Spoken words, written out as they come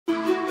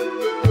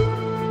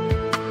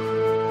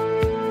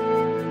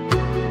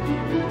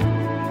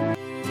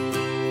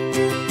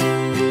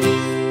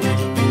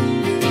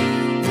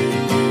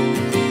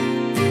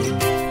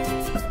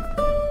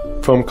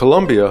From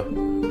Colombia,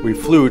 we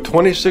flew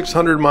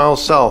 2,600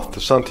 miles south to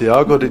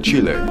Santiago de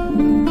Chile.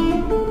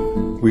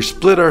 We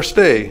split our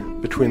stay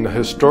between the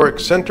historic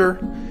center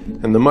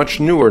and the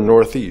much newer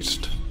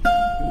northeast.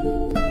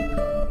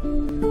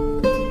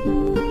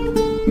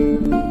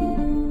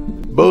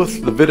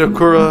 Both the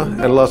Vitacura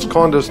and Las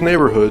Condes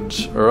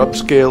neighborhoods are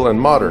upscale and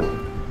modern,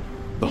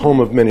 the home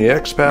of many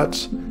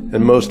expats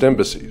and most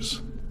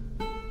embassies.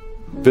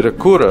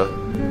 Vitacura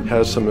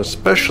has some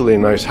especially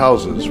nice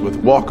houses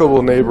with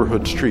walkable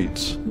neighborhood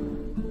streets,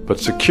 but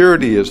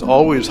security is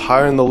always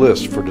high on the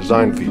list for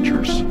design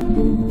features.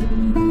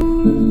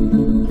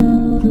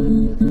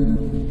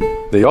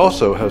 They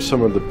also have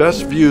some of the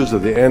best views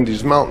of the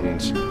Andes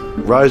Mountains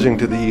rising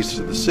to the east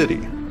of the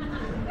city,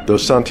 though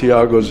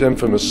Santiago's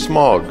infamous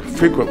smog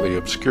frequently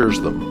obscures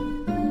them.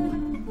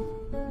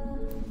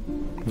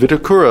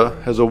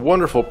 Vitacura has a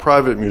wonderful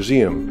private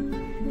museum,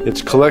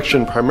 its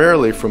collection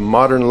primarily from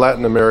modern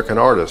Latin American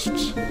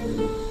artists.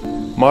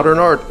 Modern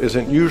art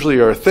isn't usually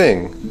our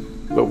thing,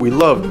 but we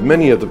loved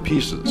many of the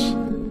pieces,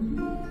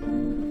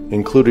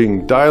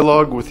 including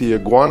Dialogue with the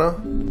Iguana,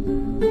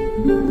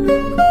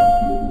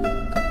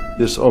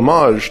 this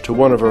homage to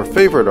one of our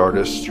favorite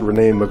artists,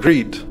 René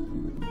Magritte,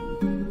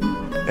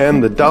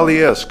 and the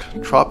Dali-esque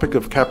Tropic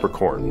of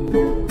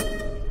Capricorn.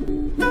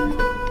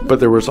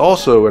 But there was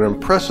also an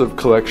impressive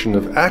collection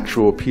of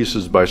actual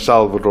pieces by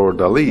Salvador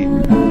Dali,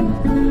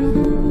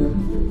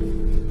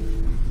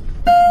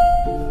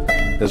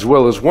 as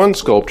well as one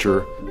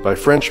sculpture by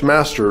French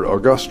master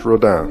Auguste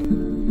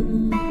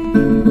Rodin.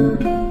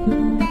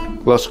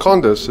 Las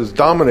Condes is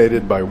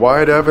dominated by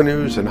wide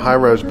avenues and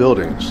high-rise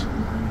buildings,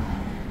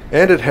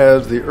 and it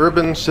has the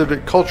Urban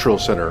Civic Cultural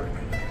Center,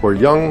 where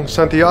young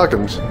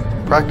Santiagans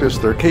practice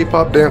their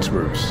K-pop dance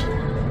moves.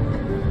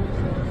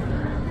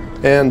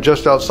 And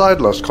just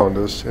outside Las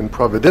Condes, in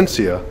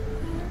Providencia,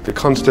 the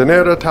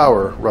Costanera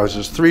Tower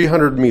rises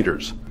 300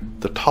 meters,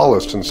 the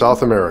tallest in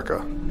South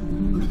America.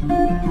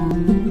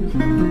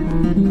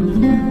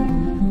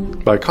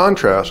 By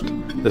contrast,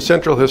 the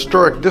Central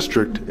Historic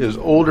District is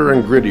older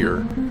and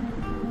grittier,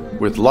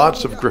 with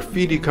lots of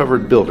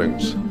graffiti-covered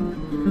buildings.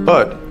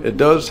 But it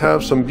does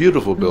have some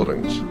beautiful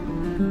buildings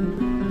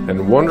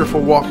and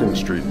wonderful walking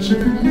streets.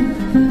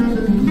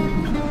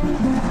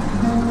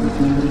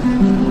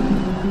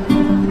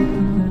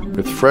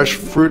 With fresh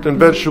fruit and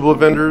vegetable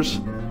vendors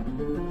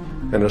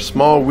and a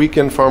small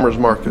weekend farmers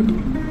market.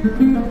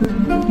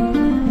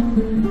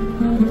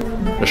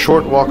 A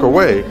short walk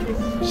away,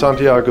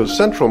 Santiago's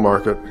Central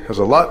Market has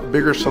a lot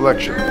bigger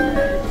selection.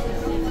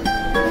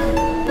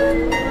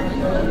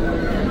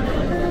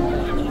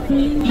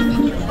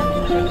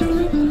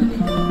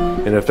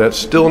 And if that's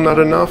still not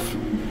enough,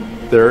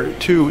 there are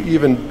two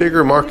even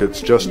bigger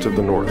markets just to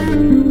the north.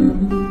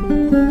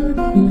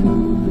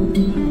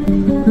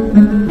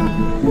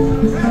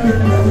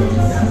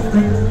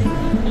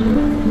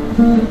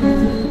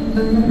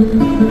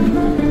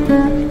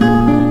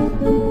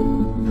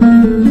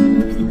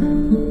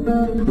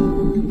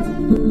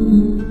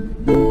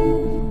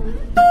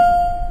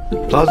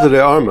 Plaza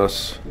de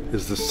Armas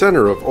is the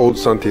center of Old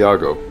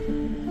Santiago.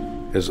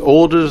 As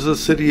old as the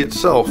city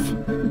itself,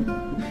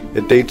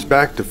 it dates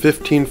back to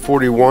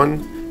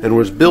 1541 and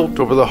was built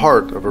over the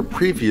heart of a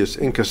previous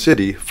Inca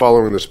city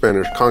following the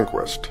Spanish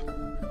conquest.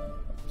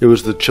 It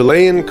was the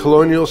Chilean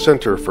colonial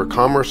center for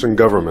commerce and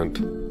government,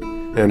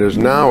 and is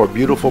now a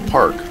beautiful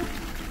park.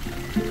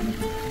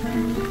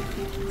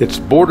 It's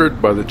bordered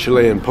by the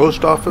Chilean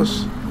post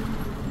office,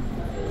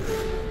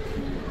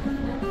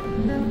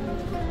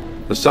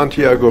 the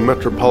Santiago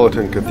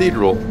Metropolitan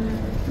Cathedral,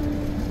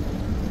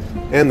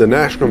 and the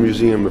National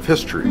Museum of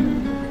History.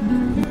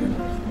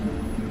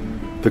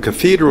 The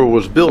cathedral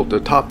was built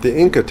atop the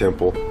Inca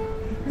temple,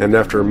 and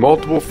after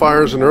multiple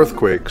fires and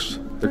earthquakes,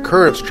 the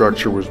current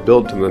structure was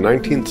built in the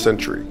 19th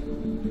century.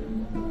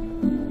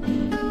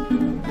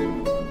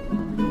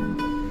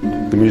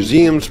 The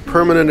museum's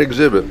permanent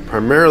exhibit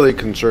primarily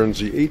concerns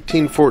the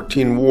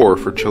 1814 war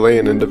for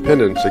Chilean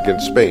independence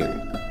against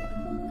Spain.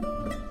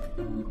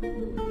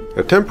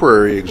 A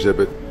temporary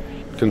exhibit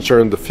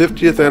concerned the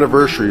 50th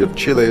anniversary of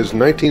Chile's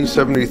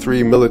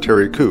 1973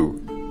 military coup,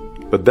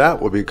 but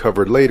that will be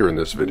covered later in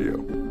this video.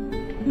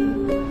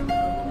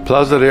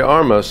 Plaza de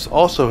Armas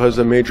also has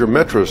a major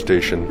metro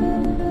station,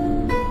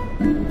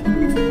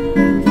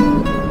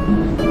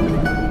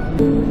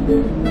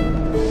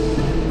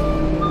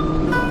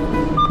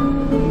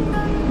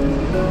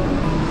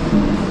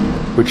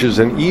 which is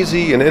an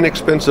easy and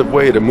inexpensive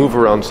way to move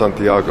around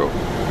Santiago.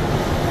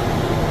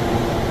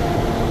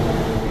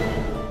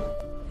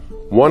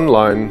 One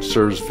line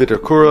serves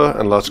Vitacura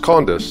and Las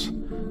Condes,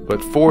 but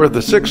 4 of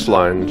the 6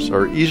 lines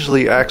are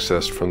easily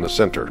accessed from the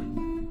center.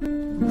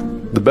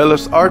 The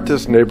Bellas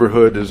Artes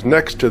neighborhood is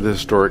next to the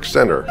historic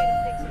center,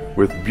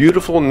 with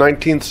beautiful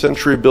 19th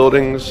century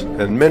buildings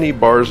and many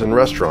bars and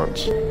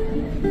restaurants,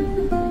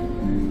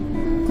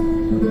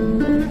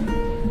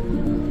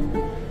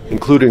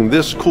 including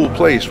this cool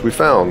place we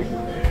found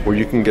where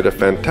you can get a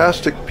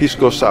fantastic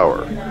pisco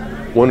sour,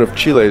 one of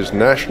Chile's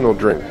national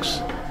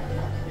drinks.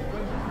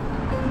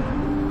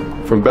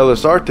 From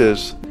Bellas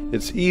Artes,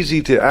 it's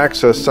easy to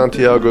access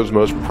Santiago's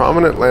most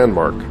prominent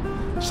landmark,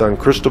 San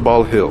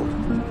Cristobal Hill.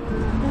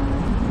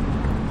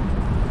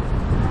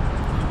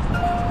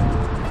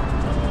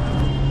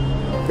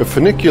 A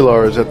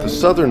funicular is at the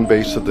southern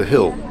base of the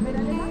hill.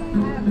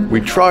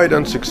 We tried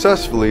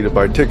unsuccessfully to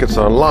buy tickets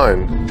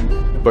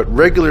online, but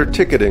regular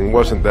ticketing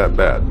wasn't that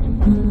bad.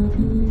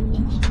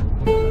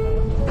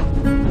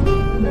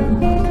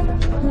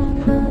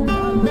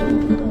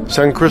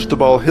 San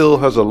Cristobal Hill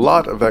has a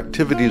lot of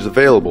activities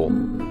available,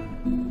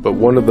 but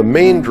one of the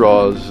main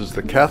draws is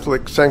the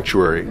Catholic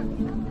sanctuary,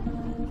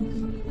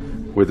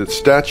 with its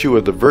statue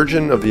of the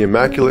Virgin of the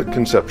Immaculate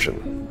Conception.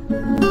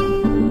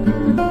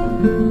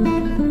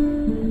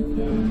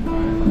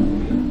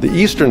 The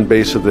eastern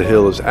base of the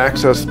hill is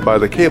accessed by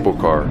the cable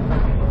car,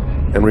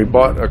 and we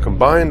bought a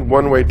combined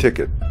one-way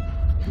ticket.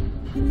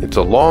 It's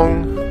a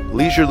long,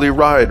 leisurely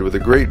ride with a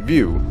great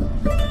view,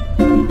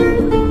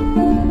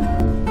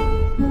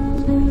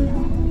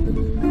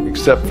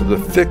 except for the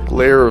thick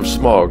layer of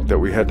smog that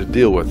we had to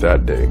deal with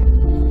that day.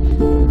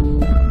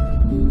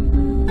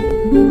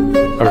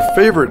 Our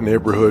favorite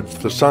neighborhood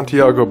for the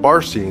Santiago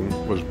bar scene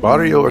was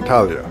Barrio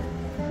Italia.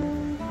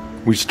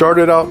 We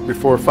started out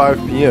before 5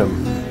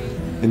 p.m.,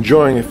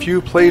 enjoying a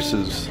few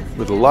places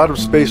with a lot of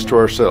space to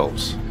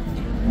ourselves.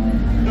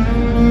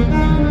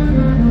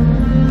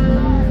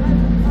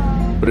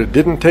 But it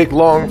didn't take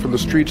long for the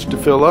streets to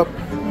fill up,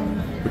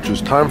 which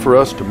was time for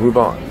us to move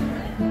on.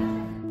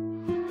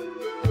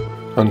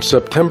 On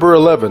September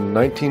 11,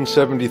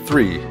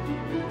 1973,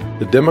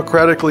 the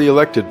democratically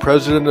elected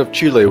president of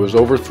Chile was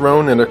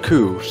overthrown in a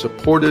coup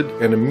supported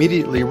and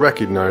immediately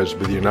recognized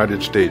by the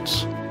United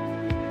States.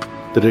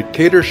 The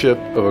dictatorship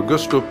of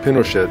Augusto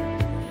Pinochet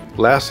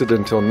lasted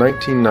until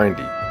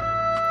 1990.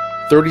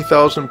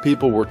 30,000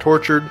 people were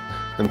tortured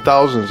and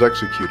thousands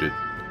executed.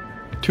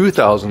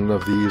 2,000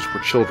 of these were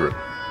children.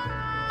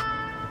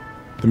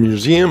 The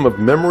Museum of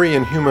Memory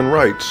and Human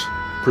Rights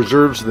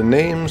preserves the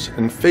names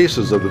and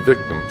faces of the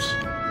victims.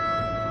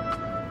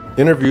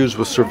 Interviews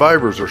with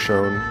survivors are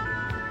shown,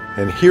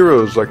 and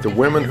heroes like the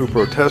women who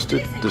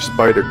protested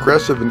despite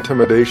aggressive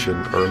intimidation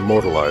are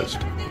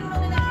immortalized.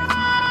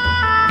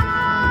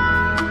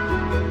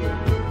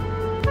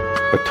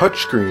 A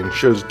touchscreen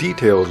shows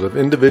details of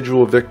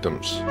individual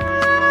victims.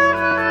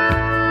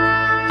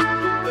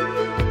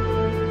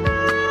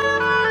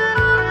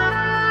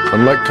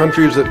 Unlike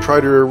countries that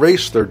try to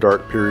erase their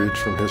dark periods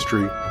from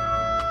history,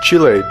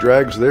 Chile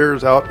drags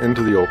theirs out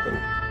into the open.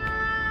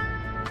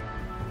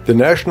 The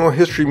National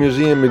History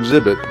Museum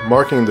exhibit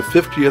marking the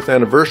 50th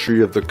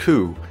anniversary of the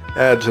coup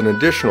adds an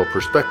additional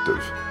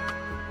perspective.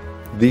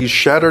 These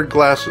shattered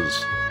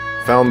glasses,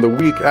 found the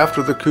week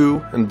after the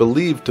coup and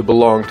believed to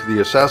belong to the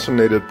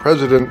assassinated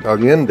President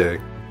Allende,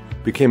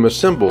 became a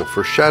symbol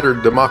for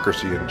shattered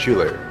democracy in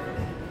Chile.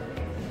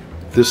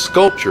 This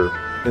sculpture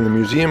in the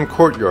museum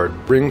courtyard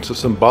brings the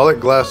symbolic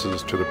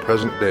glasses to the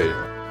present day.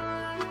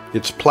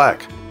 Its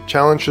plaque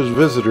challenges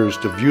visitors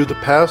to view the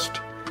past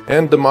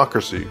and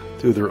democracy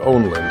through their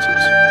own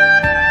lenses.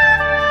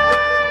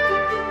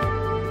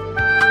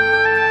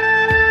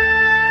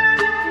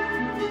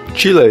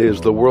 Chile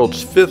is the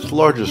world's 5th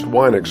largest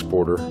wine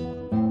exporter,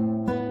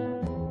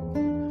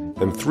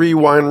 and 3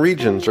 wine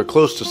regions are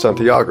close to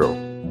Santiago.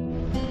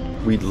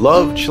 We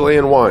love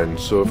Chilean wine,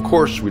 so of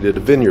course we did a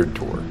vineyard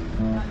tour.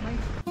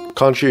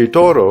 Concha y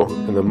Toro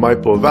in the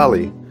Maipo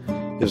Valley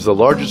is the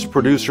largest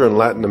producer in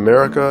Latin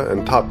America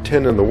and top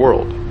 10 in the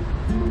world,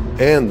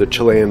 and the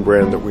Chilean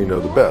brand that we know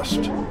the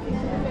best.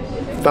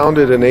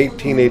 Founded in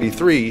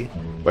 1883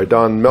 by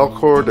Don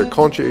Melchor de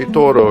Concha y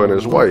Toro and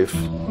his wife,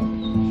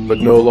 but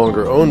no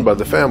longer owned by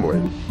the family,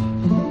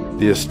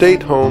 the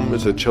estate home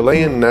is a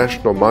Chilean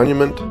national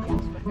monument,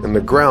 and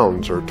the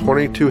grounds are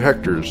 22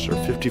 hectares or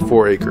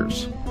 54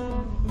 acres.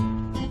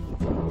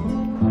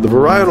 The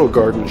varietal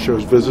garden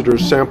shows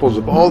visitors samples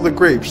of all the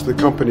grapes the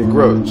company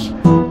grows.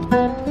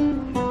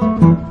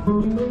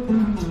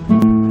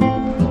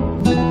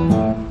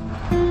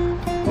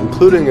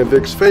 Including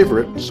Avic's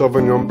favorite,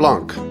 Sauvignon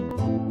Blanc.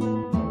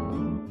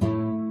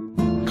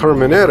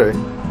 Carmenere,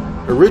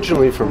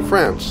 originally from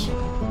France,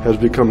 has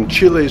become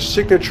Chile's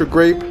signature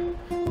grape,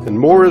 and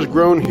more is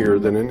grown here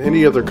than in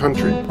any other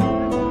country.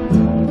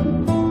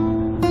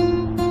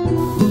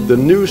 The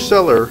new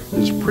cellar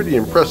is pretty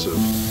impressive,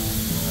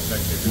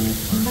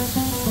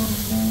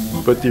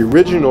 but the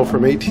original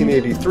from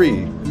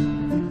 1883,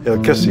 El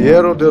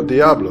Casillero del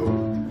Diablo,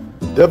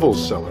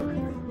 Devil's Cellar,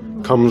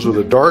 comes with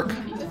a dark,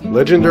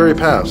 legendary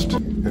past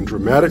and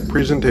dramatic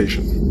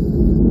presentation.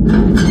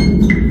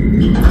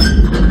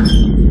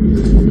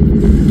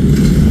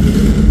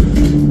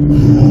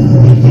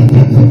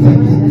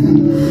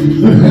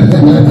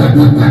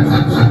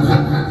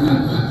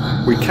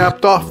 We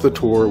capped off the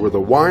tour with a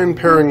wine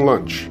pairing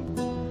lunch,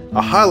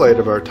 a highlight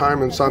of our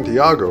time in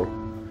Santiago,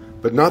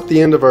 but not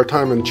the end of our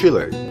time in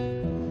Chile.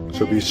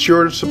 So be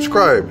sure to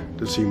subscribe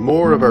to see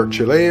more of our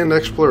Chilean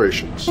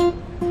explorations.